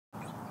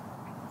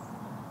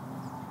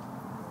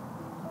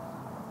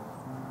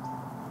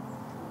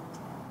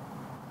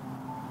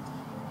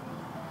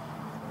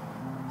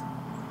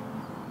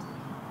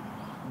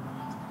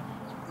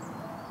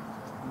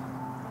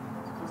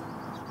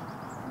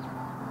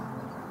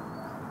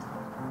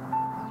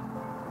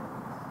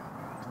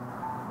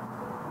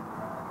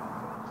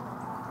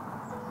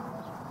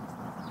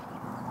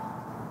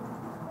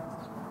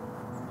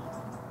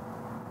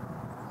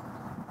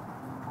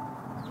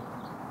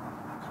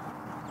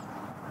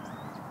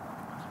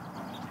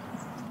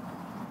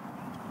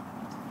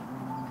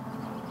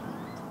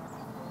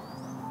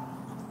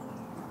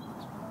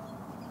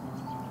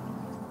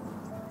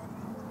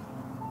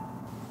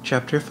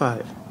Chapter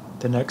 5.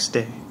 The next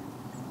day.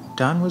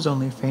 Dawn was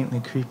only faintly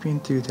creeping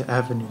through the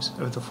avenues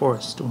of the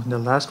forest when the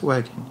last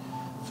wagon,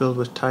 filled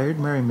with tired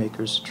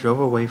merrymakers,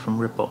 drove away from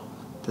Ripple.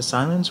 The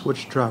silence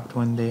which dropped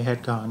when they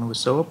had gone was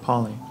so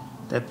appalling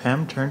that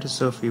Pam turned to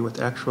Sophie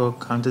with actual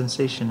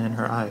condensation in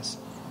her eyes.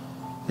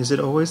 "Is it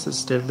always as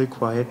steadily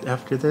quiet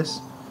after this?"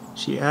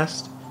 she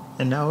asked,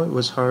 and now it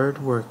was hard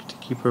work to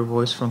keep her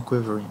voice from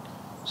quivering.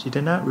 She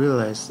did not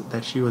realize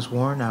that she was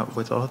worn out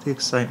with all the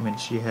excitement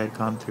she had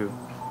gone through.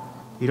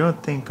 "You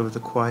don't think of the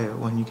quiet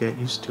when you get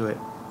used to it,"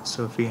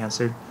 Sophie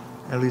answered.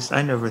 "At least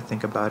I never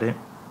think about it.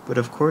 But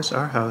of course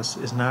our house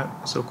is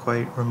not so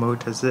quite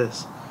remote as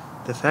this.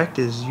 The fact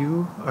is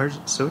you are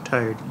so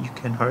tired you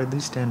can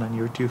hardly stand on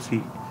your 2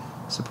 feet.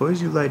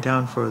 Suppose you lie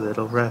down for a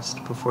little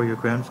rest before your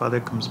grandfather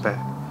comes back,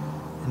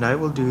 and I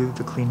will do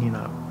the cleaning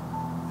up."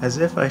 "As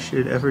if I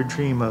should ever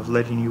dream of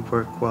letting you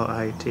work while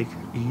I take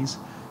ease,"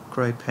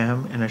 cried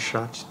Pam in a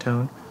shocked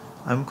tone.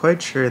 "I'm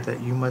quite sure that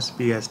you must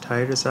be as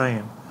tired as I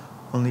am.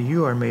 Only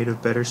you are made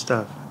of better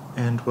stuff,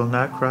 and will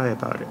not cry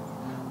about it.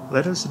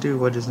 Let us do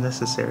what is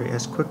necessary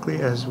as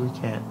quickly as we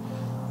can.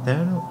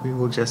 Then we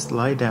will just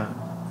lie down,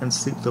 and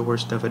sleep the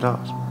worst of it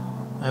off.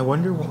 I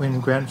wonder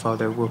when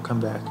grandfather will come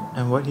back,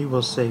 and what he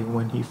will say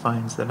when he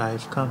finds that I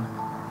have come.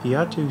 He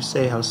ought to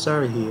say how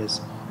sorry he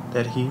is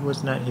that he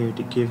was not here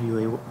to give you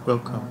a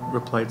welcome,"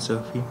 replied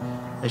Sophie,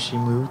 as she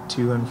moved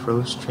to and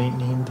fro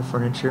straightening the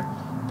furniture,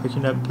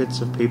 picking up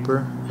bits of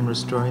paper, and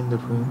restoring the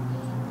room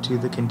to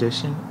the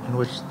condition in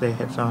which they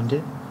had found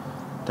it.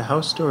 The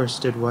house door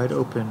stood wide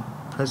open.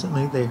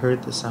 Presently they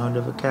heard the sound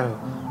of a cow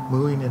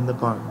mooing in the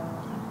barn.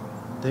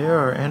 "There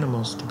are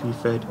animals to be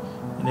fed,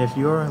 and if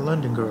you are a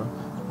London girl,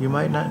 you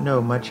might not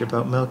know much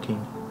about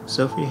milking."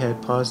 Sophie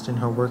had paused in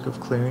her work of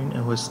clearing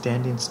and was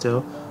standing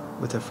still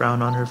with a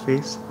frown on her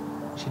face.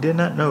 She did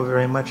not know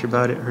very much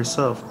about it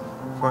herself,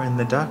 for in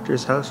the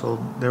doctor's household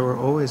there were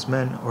always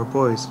men or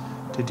boys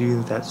to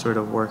do that sort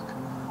of work.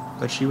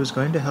 But she was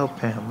going to help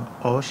Pam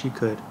all she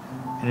could,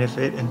 and if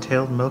it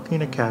entailed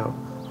milking a cow,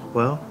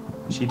 well,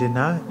 she did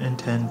not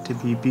intend to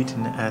be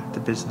beaten at the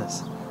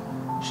business.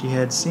 She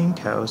had seen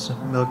cows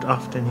milked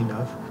often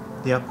enough.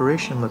 The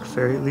operation looked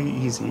fairly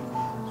easy,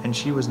 and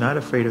she was not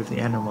afraid of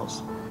the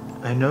animals.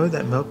 "I know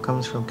that milk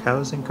comes from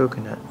cows and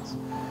coconuts,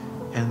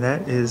 and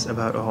that is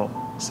about all,"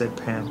 said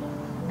Pam,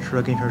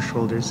 shrugging her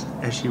shoulders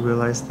as she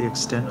realized the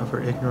extent of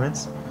her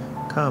ignorance.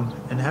 "Come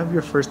and have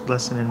your first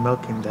lesson in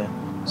milking then."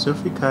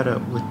 Sophie caught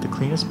up with the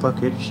cleanest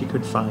bucket she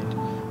could find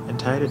and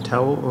tied a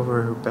towel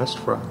over her best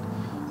frock.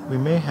 "We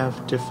may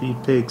have to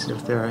feed pigs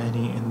if there are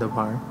any in the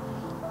barn.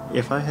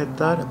 If I had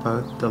thought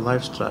about the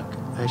livestock,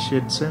 I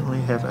should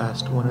certainly have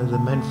asked one of the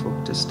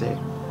menfolk to stay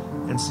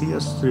and see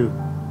us through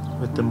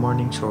with the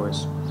morning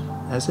chores.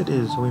 As it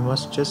is, we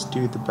must just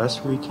do the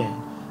best we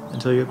can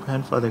until your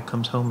grandfather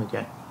comes home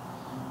again."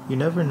 "You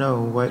never know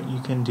what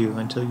you can do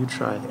until you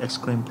try,"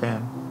 exclaimed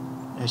Pam,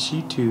 as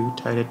she too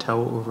tied a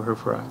towel over her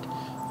frock,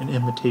 in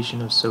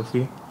imitation of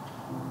Sophie.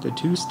 The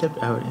two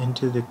stepped out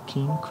into the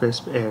keen,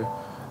 crisp air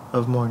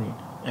of morning,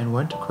 and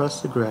went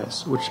across the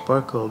grass which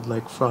sparkled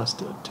like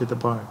frost to the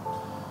barn.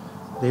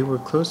 They were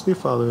closely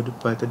followed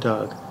by the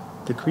dog.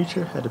 The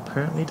creature had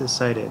apparently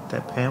decided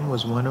that Pam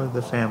was one of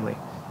the family,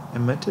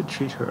 and meant to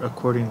treat her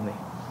accordingly.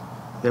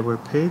 There were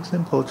pigs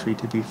and poultry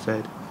to be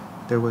fed.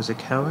 There was a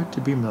cow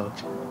to be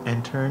milked,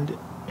 and turned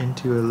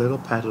into a little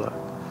paddock,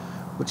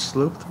 which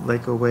sloped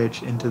like a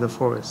wedge into the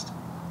forest.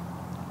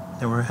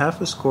 There were half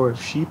a score of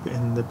sheep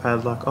in the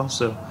paddock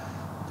also,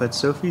 but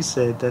Sophie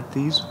said that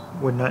these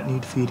would not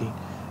need feeding,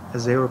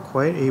 as they were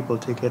quite able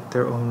to get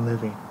their own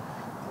living.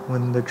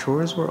 When the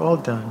chores were all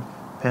done,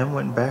 Pam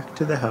went back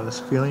to the house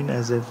feeling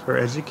as if her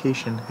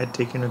education had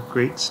taken a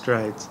great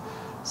strides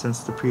since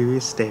the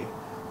previous day,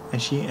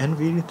 and she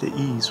envied the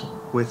ease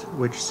with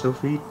which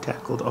Sophie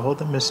tackled all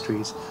the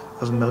mysteries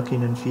of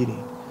milking and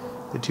feeding.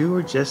 The two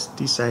were just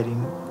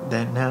deciding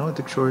that now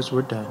the chores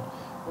were done,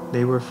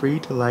 they were free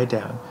to lie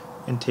down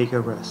and take a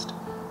rest,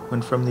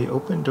 when from the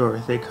open door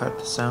they caught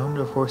the sound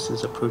of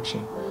horses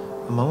approaching.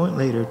 A moment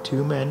later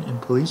 2 men in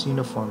police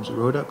uniforms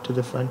rode up to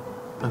the front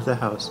of the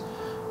house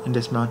and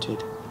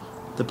dismounted.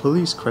 "The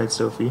police!" cried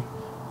Sophie,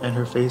 and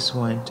her face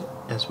went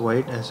as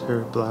white as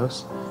her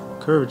blouse.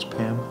 "Courage,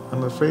 Pam.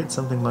 I'm afraid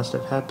something must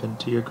have happened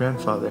to your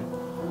grandfather."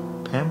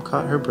 Pam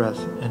caught her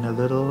breath in a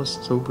little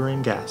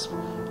sobering gasp,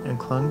 and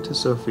clung to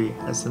Sophie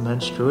as the men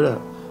strode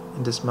up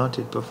and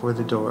dismounted before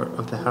the door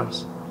of the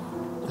house.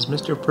 "Is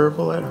Mr.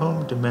 Purvel at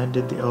home?"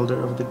 demanded the elder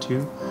of the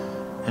two,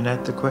 and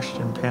at the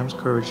question Pam's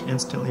courage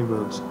instantly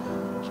rose,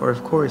 for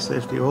of course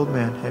if the old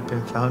man had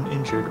been found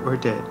injured or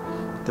dead,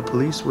 the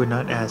police would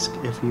not ask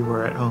if he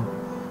were at home.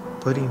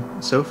 Putting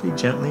Sophie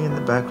gently in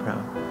the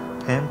background,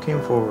 Pam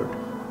came forward,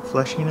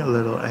 flushing a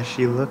little as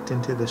she looked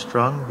into the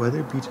strong,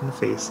 weather-beaten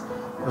face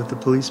of the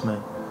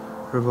policeman.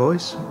 Her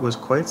voice was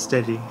quite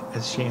steady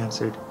as she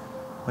answered,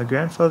 "My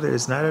grandfather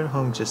is not at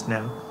home just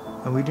now,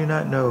 and we do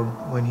not know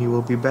when he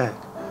will be back,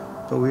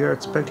 but we are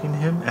expecting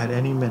him at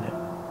any minute."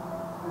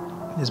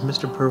 "Is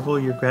Mr. Purvel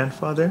your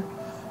grandfather?"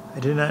 "I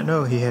did not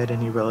know he had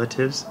any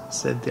relatives,"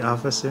 said the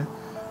officer,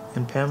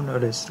 and Pam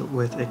noticed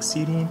with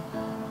exceeding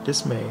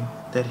dismay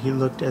that he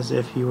looked as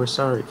if he were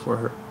sorry for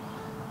her.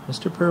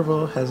 "Mr.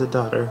 Percival has a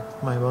daughter,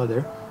 my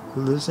mother,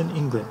 who lives in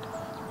England,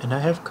 and I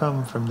have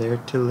come from there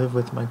to live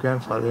with my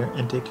grandfather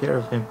and take care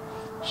of him,"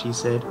 she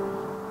said.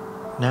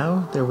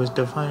 Now there was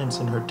defiance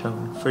in her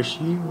tone, for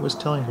she was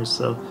telling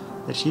herself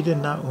that she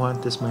did not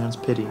want this man's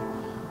pity.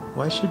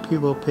 Why should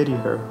people pity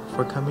her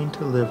for coming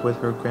to live with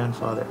her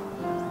grandfather?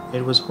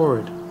 It was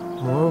horrid.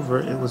 Moreover,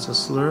 it was a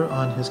slur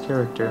on his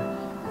character,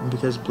 and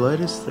because blood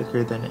is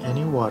thicker than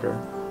any water,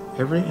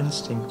 every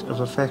instinct of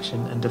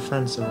affection and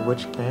defense of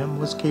which Pam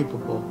was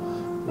capable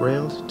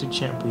railed to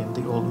champion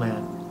the old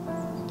man.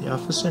 The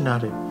officer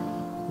nodded.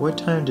 "What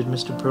time did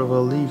Mr.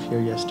 Percival leave here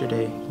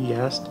yesterday?" he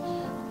asked.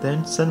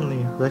 Then,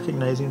 suddenly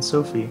recognizing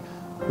Sophie,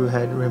 who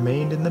had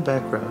remained in the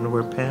background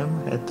where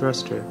Pam had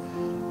thrust her,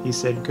 he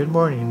said, "Good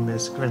morning,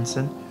 Miss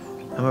Grenson.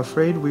 I'm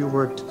afraid we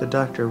worked the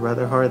doctor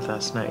rather hard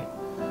last night."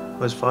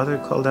 "Was father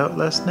called out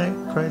last night?"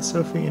 cried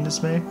Sophie in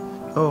dismay.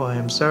 "Oh, I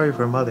am sorry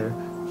for mother,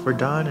 for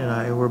Don and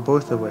I were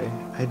both away.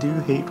 I do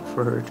hate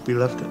for her to be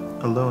left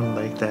alone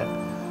like that.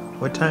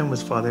 What time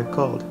was father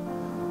called?"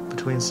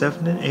 "Between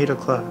 7 and 8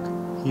 o'clock.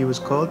 He was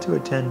called to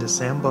attend to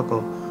Sam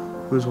Buckle,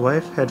 whose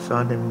wife had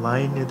found him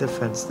lying near the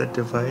fence that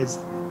divides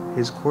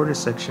his quarter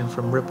section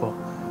from Ripple.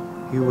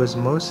 He was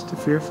most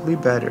fearfully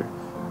battered,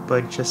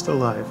 but just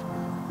alive.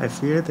 I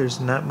fear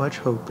there's not much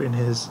hope in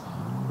his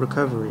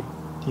recovery.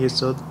 He is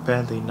so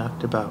badly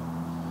knocked about."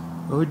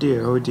 "Oh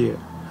dear, oh dear,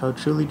 how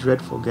truly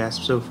dreadful,"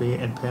 gasped Sophie,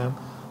 and Pam,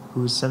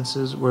 whose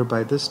senses were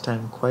by this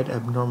time quite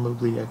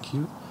abnormally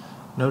acute,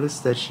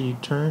 noticed that she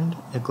turned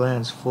a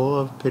glance full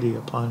of pity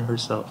upon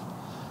herself.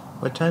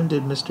 "What time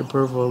did Mr.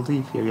 Percival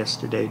leave here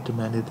yesterday?"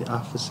 demanded the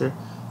officer,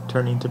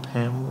 turning to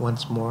Pam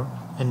once more,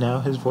 and now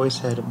his voice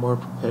had a more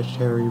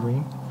peremptory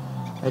ring.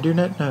 "I do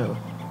not know.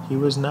 He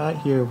was not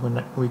here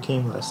when we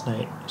came last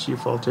night," she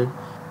faltered,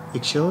 a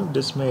chill of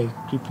dismay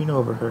creeping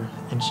over her,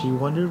 and she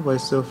wondered why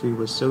Sophie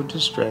was so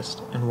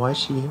distressed and why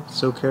she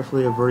so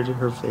carefully averted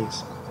her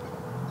face.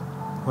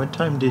 "What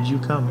time did you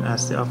come?"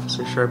 asked the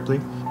officer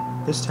sharply.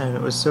 This time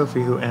it was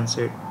Sophie who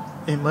answered.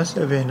 "It must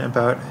have been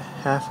about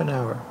half an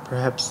hour,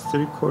 perhaps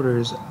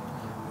 3/4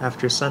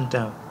 after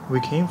sundown. We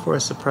came for a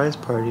surprise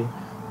party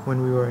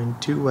when we were in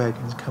 2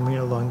 wagons coming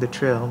along the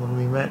trail when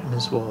we met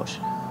Miss Walsh,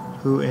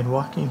 who in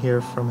walking here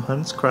from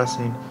Hunt's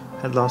Crossing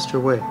had lost her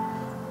way.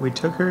 We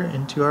took her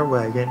into our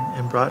wagon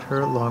and brought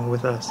her along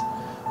with us.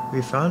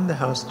 We found the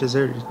house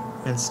deserted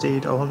and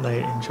stayed all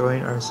night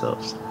enjoying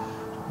ourselves.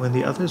 When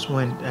the others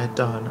went at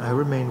dawn, I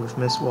remained with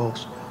Miss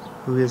Walsh,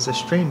 who is a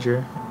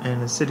stranger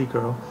and a city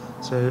girl,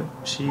 so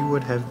she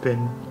would have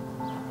been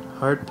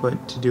hard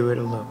put to do it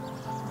alone.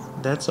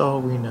 That's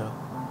all we know.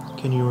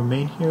 Can you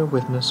remain here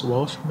with Miss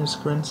Walsh, Miss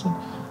Grenson?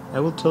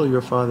 I will tell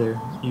your father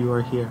you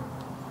are here."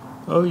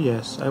 "Oh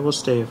yes, I will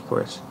stay, of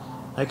course.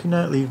 I could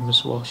not leave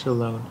Miss Walsh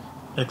alone,"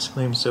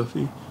 exclaimed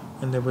Sophie,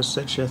 and there was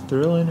such a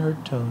thrill in her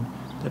tone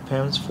that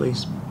Pam's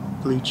face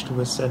bleached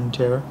with sudden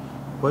terror.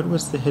 What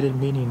was the hidden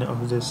meaning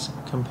of this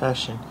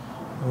compassion,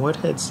 and what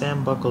had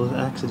Sam Buckle's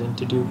accident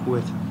to do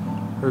with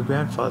her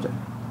grandfather?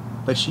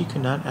 But she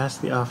could not ask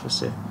the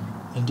officer.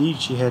 Indeed,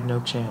 she had no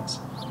chance.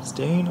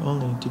 Staying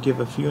only to give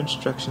a few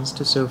instructions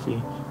to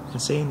Sophie,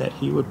 and saying that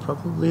he would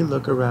probably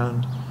look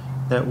around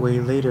that way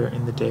later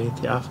in the day,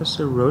 the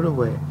officer rode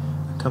away,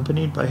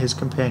 accompanied by his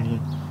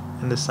companion,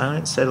 and the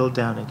silence settled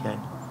down again.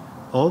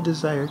 All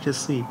desire to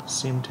sleep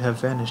seemed to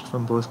have vanished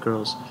from both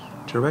girls.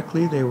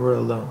 Directly they were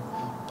alone,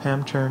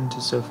 Pam turned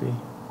to Sophie.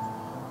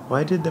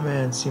 "Why did the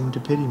man seem to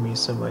pity me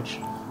so much?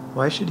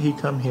 Why should he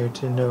come here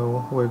to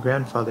know where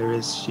grandfather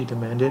is?" she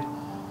demanded.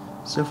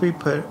 Sophie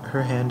put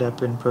her hand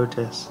up in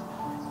protest.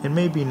 "It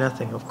may be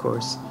nothing, of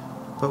course,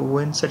 but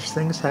when such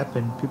things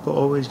happen, people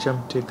always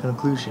jump to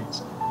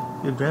conclusions.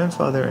 Your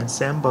grandfather and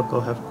Sam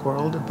Buckle have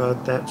quarreled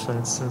about that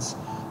fence since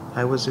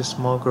I was a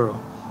small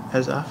girl.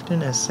 As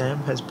often as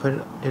Sam has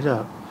put it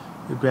up,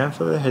 your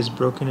grandfather has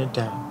broken it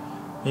down.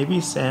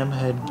 Maybe Sam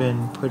had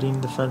been putting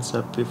the fence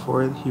up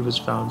before he was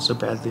found so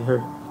badly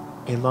hurt."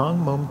 A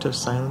long moment of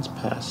silence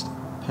passed.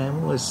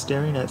 Pam was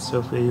staring at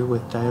Sophie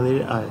with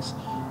dilated eyes,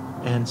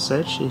 and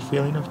such a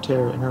feeling of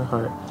terror in her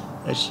heart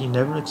as she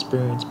never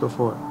experienced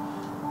before.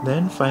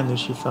 Then finally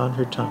she found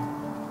her tongue.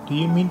 "Do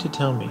you mean to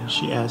tell me,"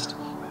 she asked,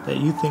 "that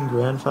you think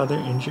grandfather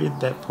injured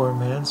that poor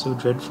man so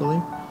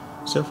dreadfully?"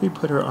 Sophie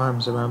put her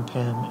arms around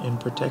Pam in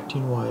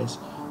protecting wise,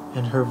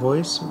 and her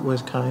voice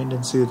was kind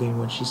and soothing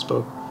when she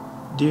spoke.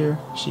 "Dear,"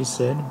 she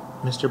said,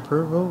 "Mr.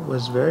 Percival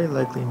was very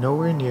likely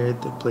nowhere near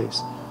the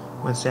place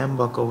when Sam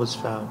Buckle was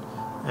found,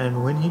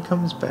 and when he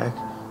comes back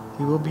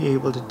he will be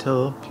able to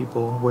tell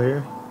people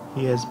where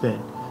he has been.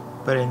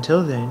 But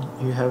until then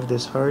you have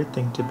this hard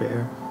thing to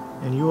bear,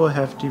 and you will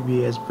have to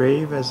be as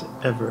brave as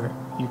ever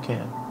you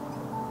can."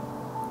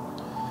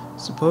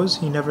 "Suppose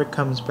he never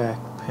comes back,"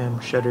 Pam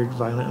shuddered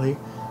violently,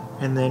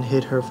 and then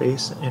hid her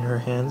face in her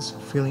hands,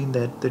 feeling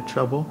that the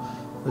trouble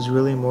was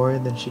really more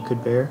than she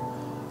could bear.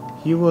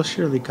 "He will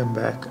surely come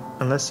back,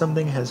 unless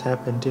something has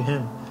happened to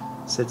him,"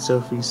 said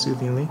Sophie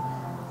soothingly.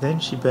 Then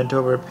she bent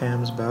over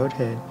Pam's bowed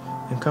head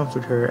and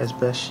comfort her as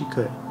best she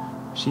could.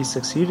 She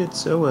succeeded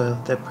so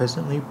well that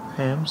presently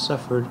Pam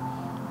suffered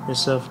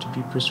herself to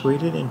be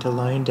persuaded into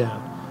lying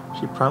down.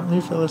 She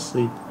promptly fell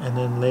asleep and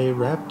then lay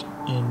wrapped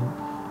in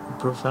a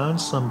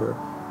profound slumber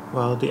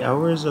while the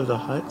hours of the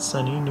hot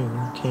sunny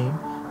noon came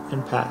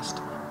and passed.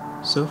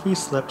 Sophie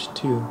slept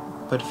too,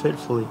 but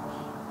fitfully.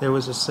 There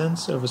was a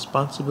sense of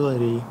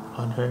responsibility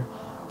on her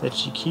that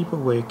she keep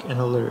awake and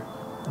alert.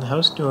 The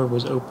house door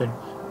was open,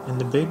 and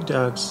the big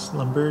dog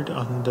slumbered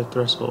on the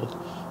threshold.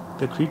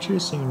 The creature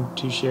seemed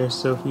to share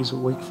Sophie's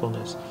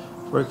wakefulness,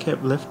 for it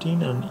kept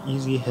lifting an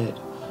uneasy head.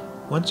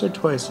 Once or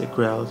twice it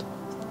growled,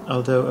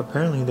 although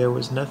apparently there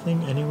was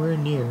nothing anywhere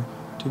near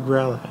to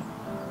growl at,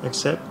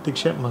 except the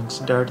chipmunks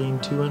darting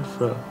to and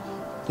fro,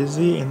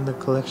 busy in the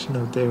collection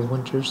of their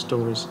winter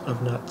stores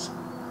of nuts.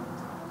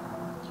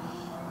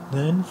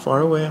 Then,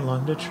 far away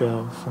along the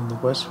trail from the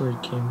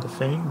westward came the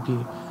faint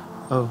beat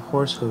of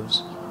horse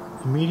hoofs.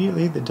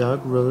 Immediately the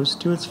dog rose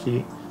to its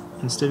feet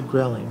and stood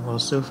growling, while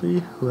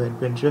Sophie, who had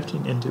been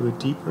drifting into a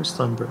deeper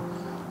slumber,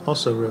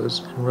 also rose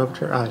and rubbed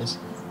her eyes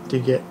to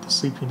get the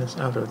sleepiness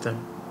out of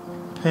them.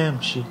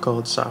 "Pam," she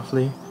called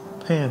softly.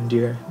 "Pam,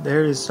 dear,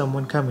 there is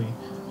someone coming.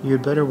 You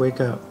had better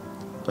wake up."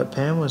 But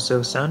Pam was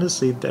so sound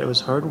asleep that it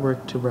was hard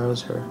work to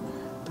rouse her.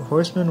 The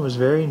horseman was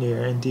very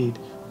near indeed,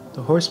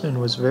 before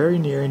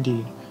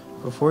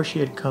she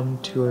had come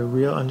to a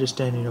real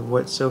understanding of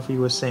what Sophie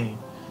was saying.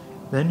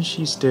 Then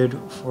she stood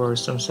for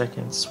some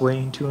seconds,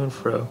 swaying to and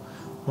fro,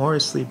 more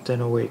asleep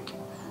than awake.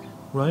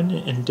 "Run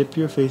and dip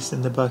your face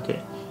in the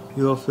bucket.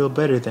 You will feel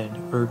better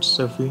then," urged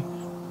Sophie,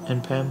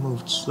 and Pam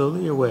moved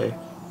slowly away,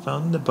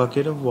 found the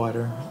bucket of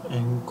water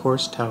and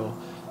coarse towel,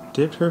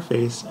 dipped her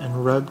face,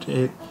 and rubbed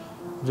it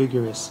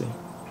vigorously.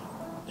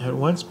 At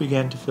once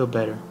began to feel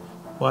better.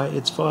 "Why,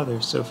 it's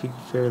father!" Sophie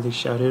fairly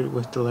shouted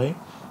with delight,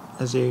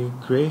 as a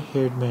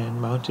gray-haired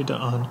man mounted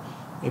on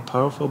a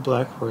powerful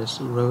black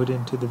horse rode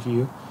into the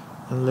view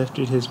and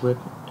lifted his whip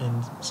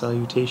in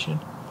salutation.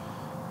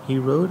 He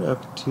rode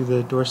up to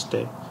the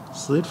doorstep,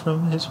 slid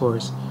from his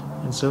horse,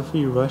 and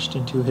Sophie rushed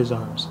into his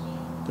arms.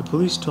 "The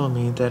police told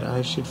me that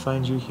I should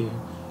find you here,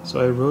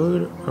 so I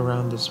rode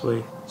around this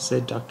way,"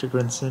 said Dr.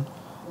 Grinson,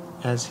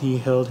 as he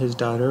held his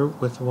daughter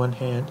with one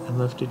hand and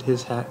lifted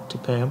his hat to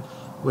Pam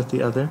with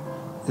the other.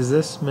 "Is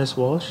this Miss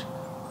Walsh,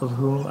 of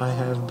whom I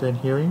have been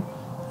hearing?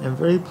 I am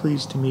very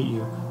pleased to meet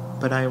you,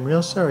 but I am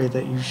real sorry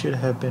that you should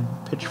have been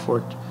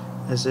pitchforked,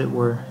 as it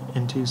were,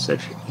 into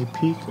such a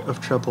peak of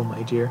trouble,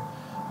 my dear.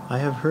 I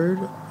have heard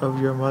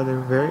of your mother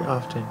very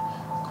often.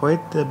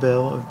 Quite the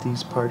belle of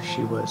these parts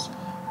she was,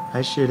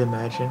 I should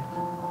imagine,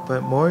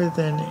 but more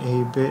than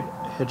a bit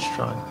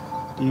headstrong.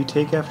 Do you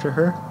take after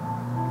her?"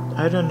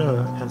 "I don't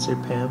know,"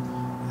 answered Pam,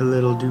 a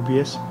little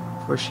dubious,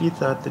 for she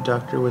thought the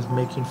doctor was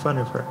making fun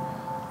of her.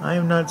 "I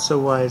am not so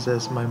wise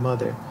as my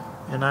mother,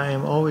 and I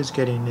am always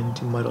getting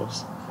into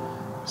muddles."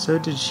 "So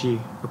did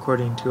she,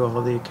 according to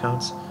all the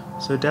accounts,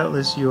 so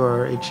doubtless you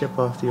are a chip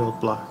off the old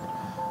block,"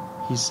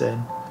 he said,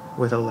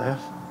 with a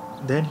laugh.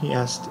 Then he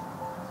asked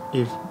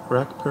if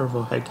Rack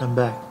Perville had come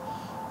back.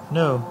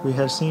 "No, we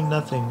have seen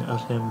nothing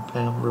of him,"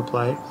 Pam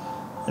replied,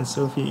 and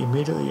Sophie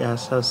immediately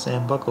asked how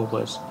Sam Buckle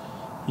was.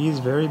 "He is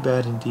very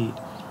bad indeed."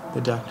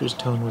 The doctor's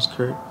tone was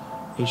curt,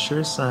 a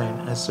sure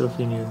sign, as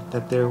Sophie knew,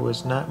 that there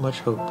was not much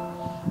hope.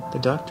 The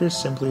doctor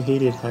simply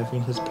hated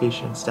having his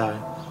patients die,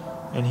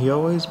 and he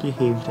always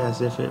behaved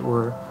as if it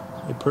were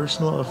a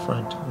personal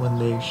affront when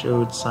they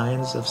showed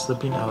signs of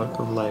slipping out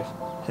of life.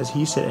 "Has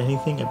he said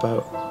anything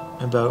about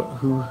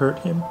who hurt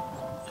him?"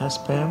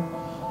 asked Pam.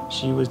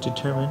 She was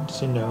determined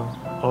to know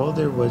all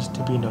there was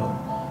to be known,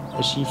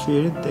 as she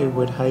feared they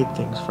would hide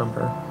things from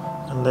her,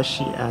 unless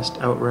she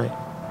asked outright.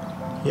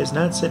 "He has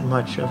not said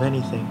much of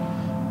anything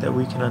that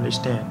we can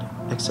understand,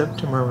 except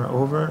to murmur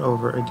over and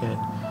over again,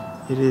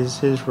 'It is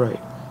his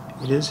right,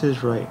 it is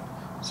his right,'"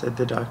 said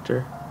the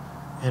doctor,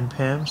 and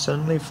Pam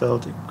suddenly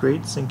felt a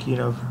great sinking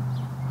of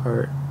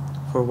heart,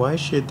 for why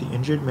should the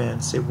injured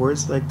man say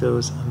words like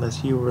those unless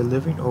he were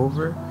living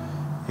over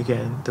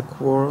again the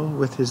quarrel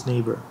with his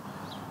neighbor?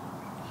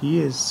 "He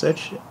is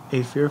such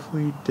a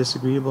fearfully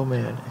disagreeable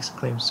man,"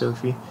 exclaimed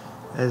Sophie,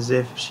 as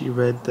if she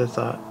read the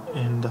thought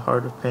in the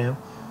heart of Pam,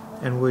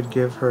 and would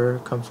give her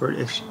comfort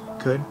if she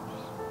could.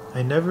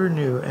 "I never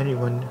knew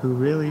anyone who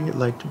really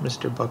liked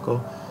Mr.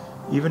 Buckle.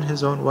 Even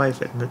his own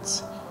wife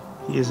admits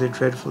he is a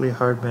dreadfully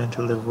hard man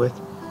to live with.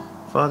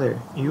 Father,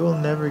 you will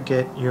never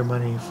get your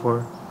money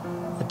for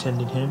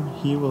attending him.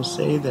 He will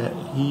say that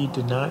he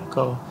did not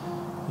call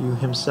you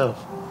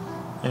himself,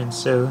 and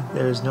so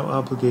there is no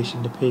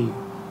obligation to pay you.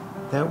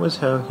 That was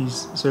how he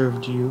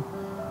served you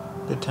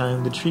the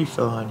time the tree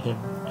fell on him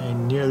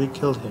and nearly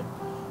killed him.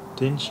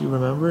 Didn't you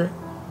remember it?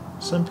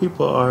 Some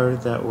people are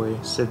that way,"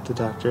 said the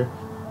doctor,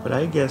 "but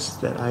I guess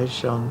that I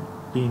shall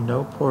be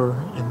no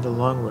poorer in the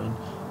long run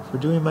for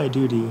doing my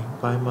duty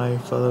by my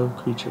fellow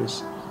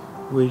creatures.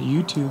 Would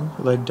you two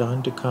like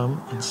Dawn to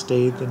come and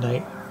stay the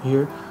night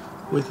here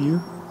with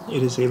you?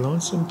 It is a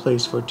lonesome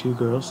place for two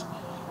girls."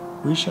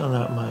 "We shall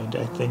not mind,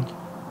 I think,"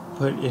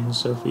 put in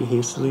Sophie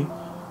hastily.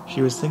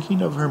 She was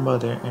thinking of her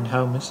mother and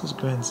how Mrs.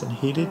 Granson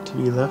hated to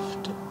be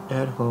left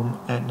at home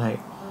at night,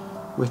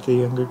 with the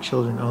younger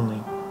children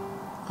only.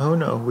 "Oh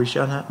no, we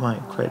shall not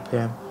mind," cried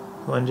Pam,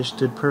 who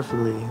understood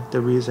perfectly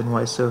the reason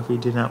why Sophie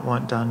did not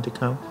want Don to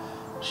come.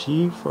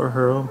 She, for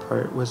her own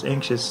part, was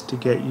anxious to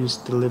get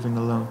used to living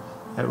alone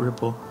at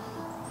Ripple.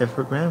 If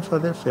her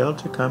grandfather failed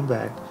to come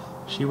back,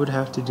 she would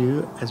have to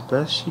do as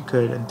best she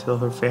could until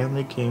her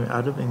family came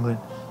out of England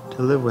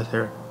to live with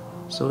her,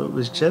 so it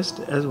was just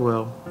as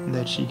well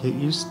that she get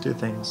used to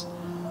things.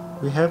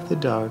 We have the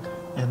dog,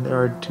 and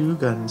there are 2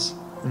 guns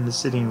in the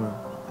sitting room.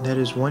 That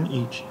is 1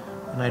 each,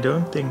 and I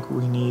don't think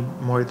we need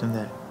more than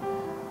that.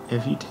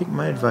 If you take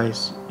my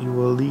advice, you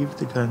will leave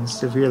the guns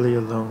severely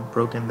alone,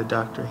 broke in the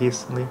doctor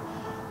hastily.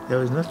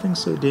 There is nothing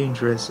so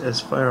dangerous as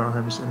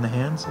firearms in the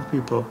hands of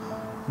people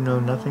who know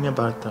nothing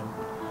about them.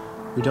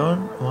 We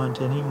don't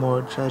want any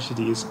more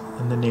tragedies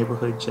in the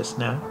neighborhood just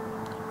now.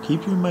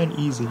 Keep your mind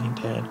easy,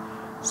 Dad,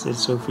 said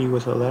Sophie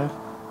with a laugh.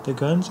 The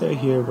guns are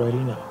here right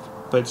enough,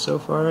 but so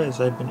far as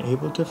I've been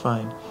able to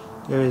find,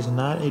 there is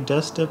not a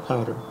dust of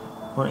powder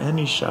or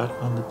any shot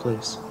on the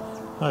place.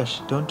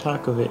 Hush, don't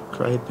talk of it,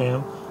 cried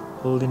Pam,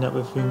 holding up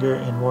a finger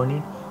in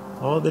warning.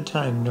 All the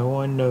time no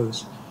one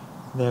knows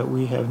that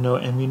we have no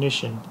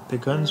ammunition. The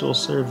guns will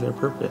serve their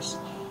purpose.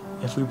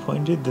 If we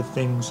pointed the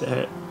things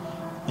at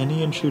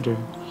any intruder,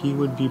 he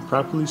would be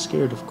properly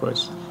scared, of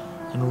course,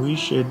 and we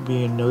should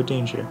be in no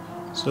danger,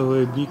 so it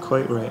would be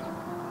quite right.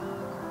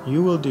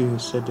 You will do,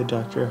 said the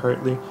doctor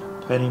heartily,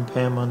 patting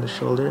Pam on the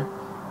shoulder,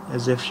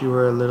 as if she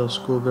were a little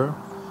schoolgirl.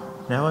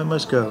 Now I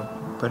must go,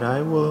 but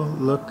I will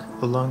look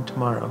along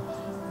tomorrow,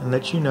 and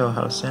let you know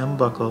how Sam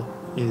Buckle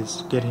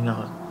is getting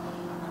on.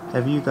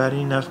 Have you got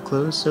enough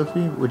clothes,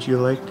 Sophie? Would you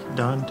like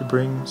Don to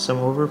bring some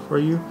over for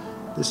you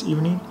this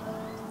evening?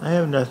 I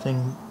have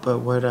nothing but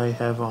what I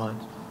have on,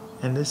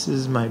 and this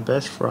is my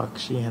best frock,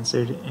 she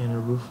answered in a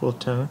rueful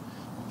tone,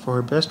 for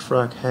her best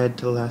frock had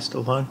to last a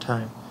long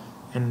time,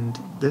 and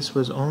this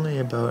was only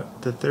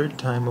about the 3rd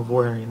time of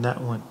wearing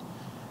that one.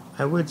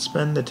 I would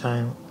spend the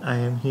time I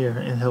am here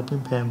in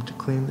helping Pam to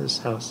clean this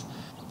house.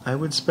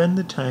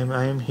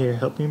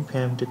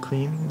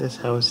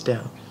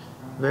 Down.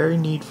 Very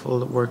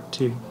needful work,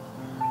 too.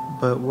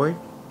 But what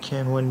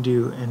can one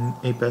do in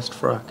a best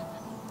frock?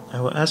 I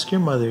will ask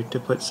your mother to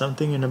put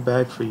something in a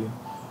bag for you.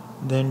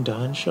 Then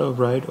Don shall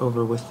ride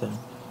over with them,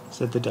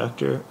 said the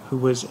doctor, who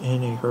was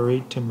in a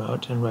hurry to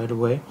mount and ride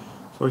away,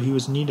 for he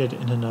was needed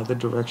in another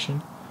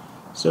direction.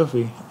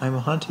 Sophie, I am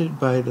haunted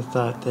by the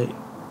thought that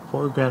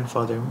poor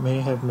grandfather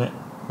may have met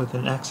with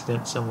an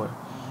accident somewhere,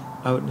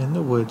 out in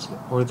the woods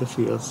or the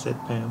fields,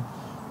 said Pam,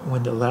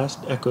 when the last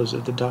echoes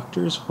of the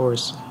doctor's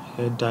horse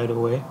had died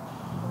away.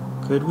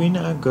 Could we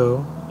not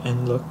go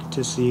and look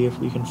to see if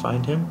we can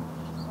find him?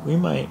 We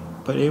might,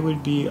 but it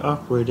would be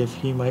awkward if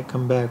he might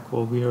come back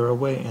while we are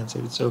away,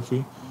 answered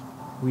Sophie.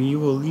 We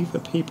will leave a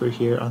paper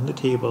here on the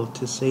table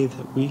to say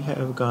that we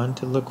have gone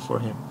to look for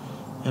him,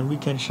 and we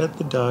can shut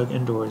the dog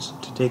indoors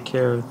to take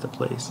care of the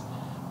place.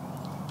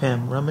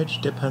 Pam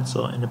rummaged a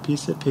pencil and a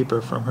piece of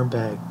paper from her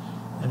bag,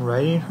 and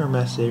writing her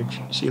message,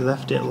 she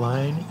left it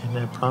lying in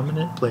a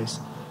prominent place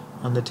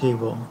on the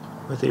table,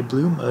 with a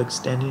blue mug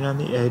standing on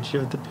the edge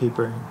of the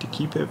paper to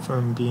keep it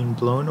from being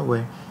blown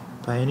away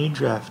by any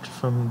draught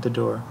from the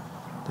door.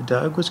 The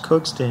dog was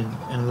coaxed in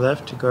and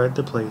left to guard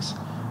the place,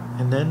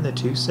 and then the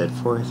 2 set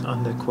forth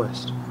on the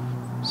quest.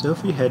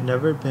 Sophie had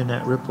never been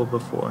at Ripple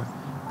before.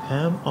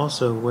 Pam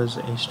also was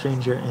a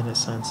stranger in a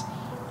sense,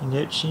 and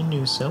yet she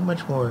knew so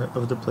much more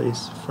of the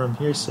place from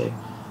hearsay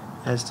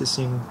as to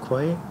seem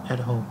quite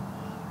at home.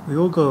 We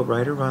will go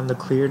right around the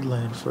cleared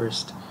land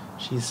first,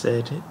 she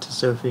said to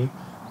Sophie,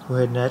 who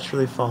had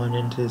naturally fallen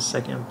into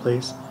second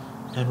place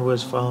and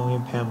was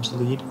following Pam's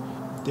lead.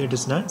 There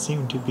does not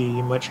seem to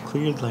be much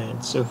cleared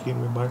land, Sophie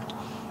remarked,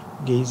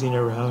 gazing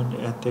around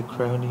at the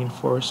crowding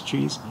forest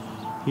trees.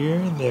 Here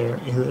and there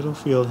a little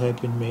field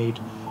had been made,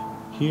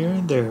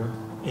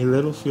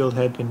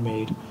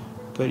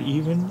 but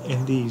even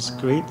in these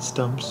great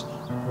stumps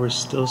were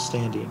still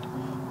standing.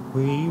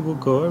 We will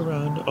go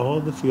around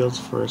all the fields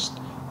first,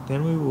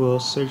 then we will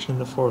search in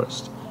the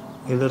forest.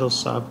 A little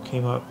sob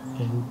came up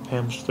in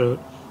Pam's throat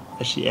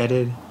as she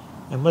added,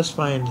 I must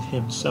find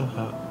him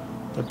somehow,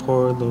 the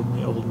poor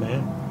lonely old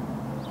man.